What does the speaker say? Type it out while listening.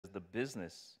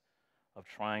business of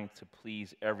trying to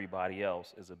please everybody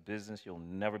else is a business you'll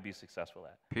never be successful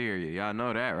at. Period. Y'all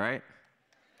know that, right?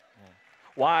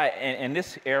 Why, in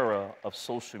this era of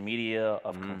social media,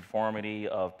 of conformity,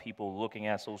 of people looking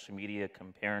at social media,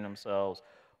 comparing themselves,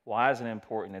 why is it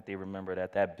important that they remember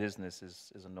that that business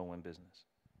is a no-win business?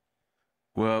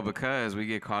 Well, because we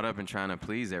get caught up in trying to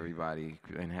please everybody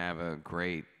and have a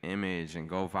great image and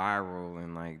go viral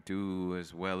and like do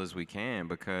as well as we can,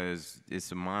 because it's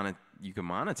you can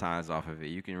monetize off of it.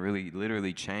 You can really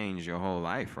literally change your whole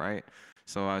life, right?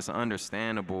 So it's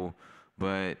understandable,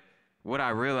 but what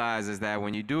I realize is that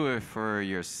when you do it for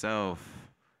yourself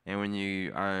and when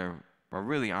you are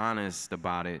really honest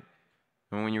about it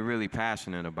and when you're really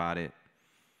passionate about it,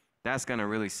 that's gonna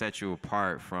really set you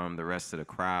apart from the rest of the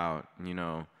crowd. You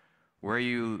know, where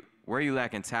you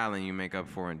lacking talent, you make up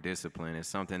for in discipline. It's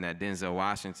something that Denzel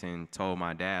Washington told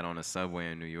my dad on the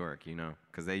subway in New York. You know,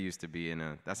 because they used to be in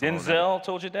a. That's Denzel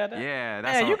told your dad that? Yeah,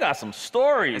 man, you got some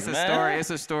stories, man. It's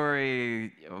a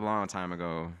story a long time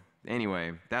ago.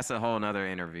 Anyway, that's a whole nother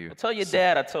interview. Well, tell your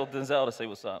dad I told Denzel to say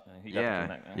what's up. Man. He got yeah, the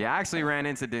connect, man. Yeah. I actually ran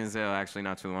into Denzel actually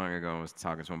not too long ago and was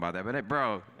talking to him about that. But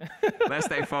bro, let's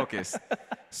stay focused.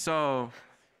 So,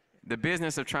 the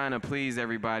business of trying to please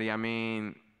everybody. I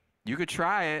mean, you could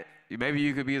try it. Maybe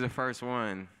you could be the first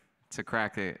one to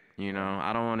crack it. You know,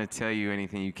 I don't want to tell you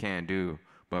anything you can't do,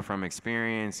 but from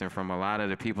experience and from a lot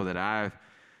of the people that I've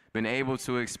been able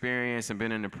to experience and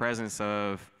been in the presence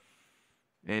of.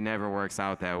 It never works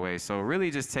out that way. So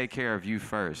really just take care of you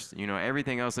first. You know,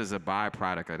 everything else is a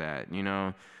byproduct of that. You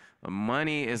know,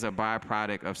 money is a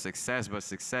byproduct of success, but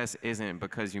success isn't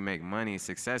because you make money.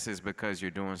 Success is because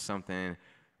you're doing something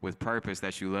with purpose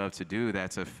that you love to do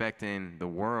that's affecting the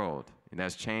world,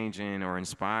 that's changing or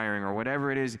inspiring or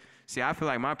whatever it is. See, I feel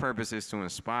like my purpose is to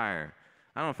inspire.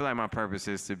 I don't feel like my purpose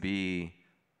is to be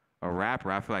a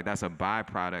rapper. I feel like that's a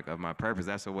byproduct of my purpose.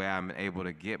 That's the way I'm able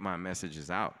to get my messages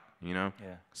out. You know?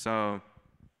 Yeah. So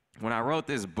when I wrote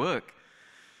this book,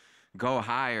 Go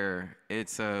Higher,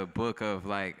 it's a book of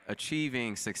like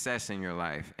achieving success in your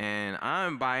life. And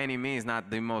I'm by any means not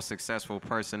the most successful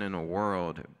person in the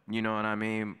world. You know what I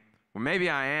mean? Well, maybe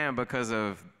I am because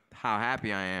of how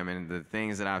happy I am and the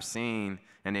things that I've seen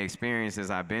and the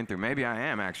experiences I've been through. Maybe I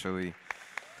am actually.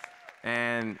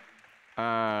 And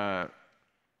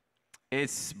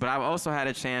but I've also had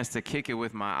a chance to kick it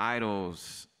with my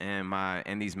idols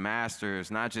and these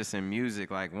masters, not just in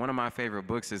music. Like one of my favorite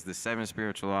books is The 7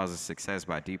 Spiritual Laws of Success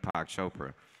by Deepak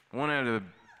Chopra. One of the,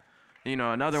 you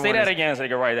know, another one. Say that again so you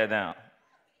can write that down.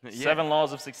 Yeah. 7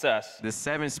 Laws of Success. The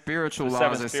 7 Spiritual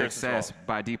Laws of Success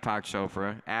by Deepak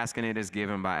Chopra. Asking It Is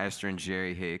Given by Esther and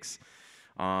Jerry Hicks.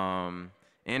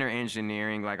 Inner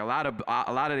Engineering, like a lot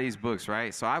of these books,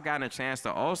 right? So I've gotten a chance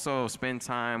to also spend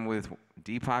time with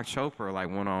Deepak Chopra, like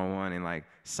one-on-one, and like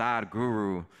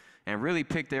Sadhguru, and really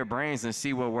pick their brains and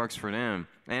see what works for them.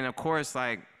 And of course,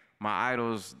 like my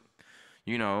idols,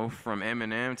 you know, from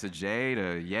Eminem to Jay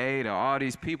to Ye to all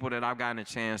these people that I've gotten a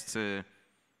chance to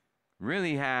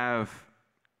really have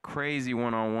crazy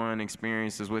one-on-one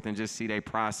experiences with and just see their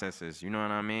processes, you know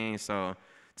what I mean? So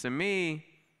to me,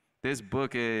 this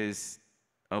book is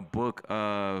a book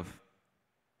of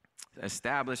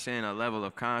establishing a level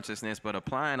of consciousness, but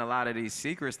applying a lot of these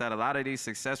secrets that a lot of these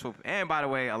successful, and by the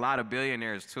way, a lot of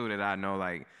billionaires too that I know,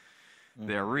 like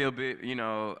they're real big, you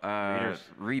know,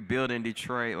 rebuilding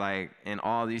Detroit, like, and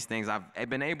all these things. I've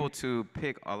been able to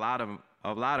pick a lot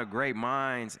of great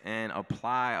minds and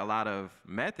apply a lot of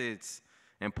methods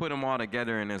and put them all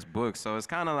together in this book. So it's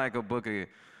kind of like a book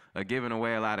of giving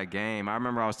away a lot of game. I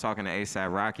remember I was talking to A$AP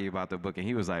Rocky about the book, and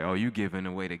he was like, "Oh, you giving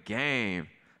away the game."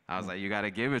 I was like, "You got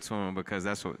to give it to him because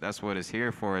that's what it's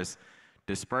here for. It's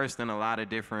dispersed in a lot of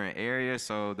different areas."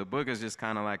 So the book is just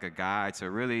kind of like a guide to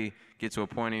really get to a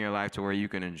point in your life to where you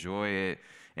can enjoy it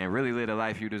and really live the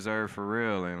life you deserve for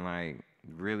real, and like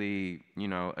really, you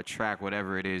know, attract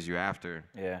whatever it is you're after.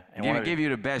 Yeah. And give you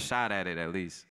the best shot at it at least.